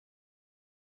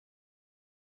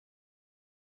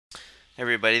Hey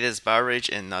everybody, this is Bowrage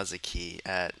and Nazaki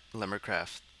at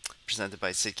Lumbercraft, presented by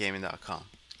SitGaming.com.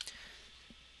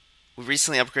 We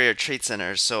recently upgraded our trade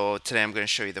center, so today I'm going to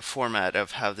show you the format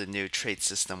of how the new trade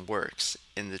system works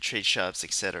in the trade shops,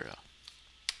 etc.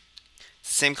 It's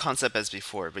the same concept as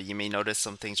before, but you may notice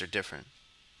some things are different.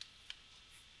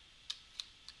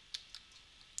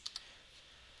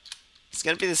 It's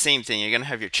going to be the same thing. You're going to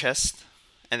have your chest,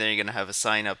 and then you're going to have a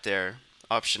sign up there,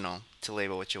 optional, to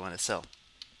label what you want to sell.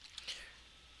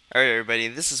 Alright everybody,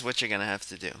 this is what you're going to have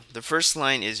to do. The first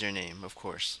line is your name, of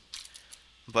course.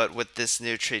 But with this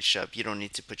new trade shop, you don't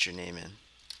need to put your name in.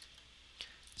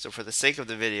 So for the sake of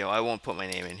the video, I won't put my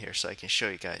name in here so I can show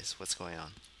you guys what's going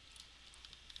on.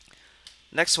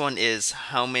 Next one is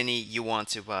how many you want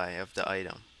to buy of the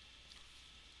item.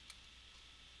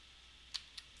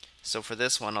 So for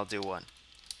this one, I'll do 1.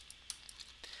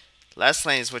 Last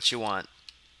line is what you want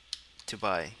to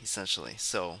buy, essentially.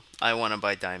 So I want to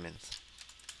buy diamonds.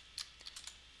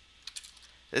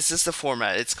 This is the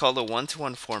format. It's called a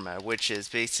one-to-one format, which is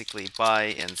basically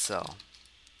buy and sell.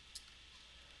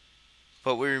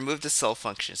 But we removed the sell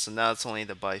function, so now it's only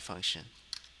the buy function.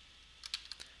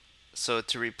 So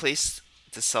to replace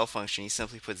the sell function, you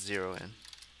simply put 0 in.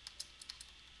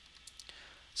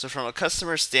 So from a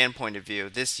customer standpoint of view,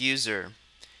 this user,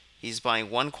 he's buying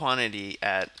one quantity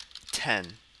at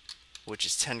 10, which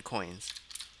is 10 coins.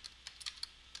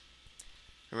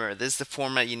 Remember, this is the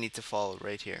format you need to follow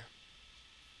right here.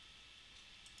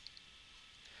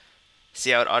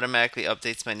 See how it automatically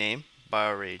updates my name?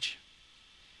 Biorage.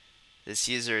 This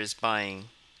user is buying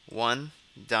 1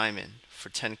 diamond for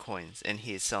 10 coins and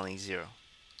he is selling 0.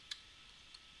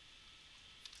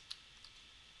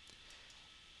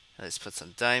 Let's put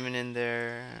some diamond in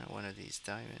there. One of these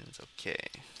diamonds. Okay.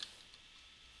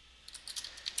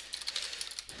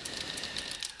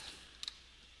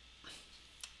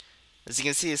 As you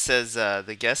can see, it says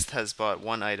the guest has bought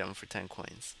 1 item for 10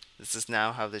 coins. This is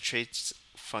now how the trade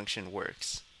function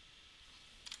works.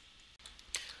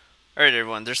 Alright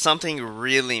everyone, there's something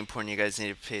really important you guys need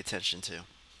to pay attention to.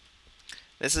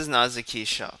 This is Nazaki's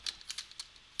shop.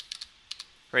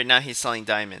 Right now he's selling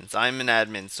diamonds. I'm an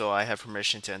admin, so I have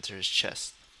permission to enter his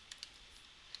chest.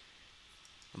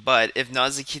 But if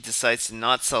Nazaki decides to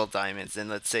not sell diamonds, and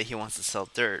let's say he wants to sell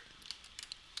dirt,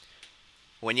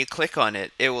 when you click on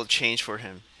it, it will change for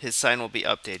him. His sign will be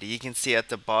updated. You can see at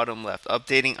the bottom left,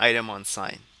 updating item on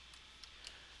sign.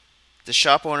 The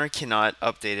shop owner cannot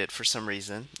update it for some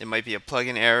reason. It might be a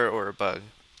plugin error or a bug.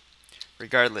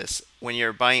 Regardless, when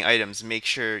you're buying items, make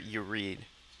sure you read.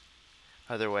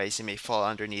 Otherwise, you may fall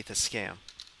underneath a scam.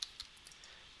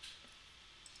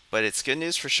 But it's good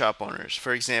news for shop owners.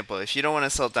 For example, if you don't want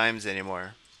to sell diamonds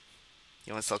anymore,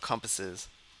 you want to sell compasses,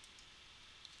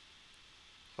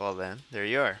 well then, there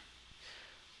you are.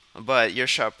 But your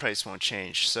shop price won't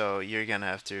change, so you're going to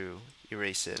have to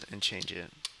erase it and change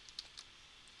it.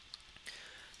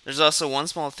 There's also one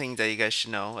small thing that you guys should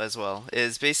know as well,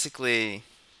 is basically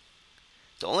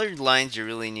the only lines you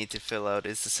really need to fill out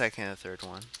is the second and third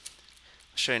one.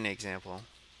 I'll show you an example.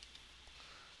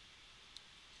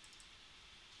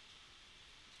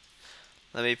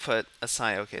 Let me put a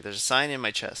sign. Okay, there's a sign in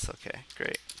my chest. Okay,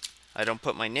 great. I don't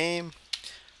put my name.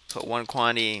 Put 1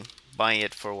 quantity, buying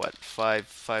it for what?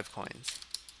 5 coins.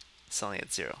 Selling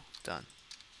at 0. Done.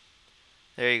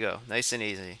 There you go. Nice and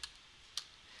easy.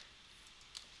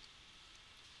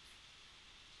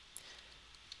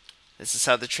 This is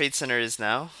how the trade center is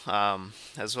now,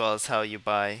 as well as how you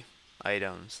buy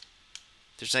items.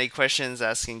 If there's any questions,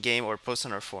 ask in game or post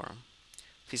on our forum.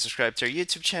 Please subscribe to our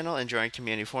YouTube channel and join our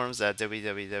community forums at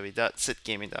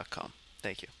www.sitgaming.com.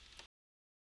 Thank you.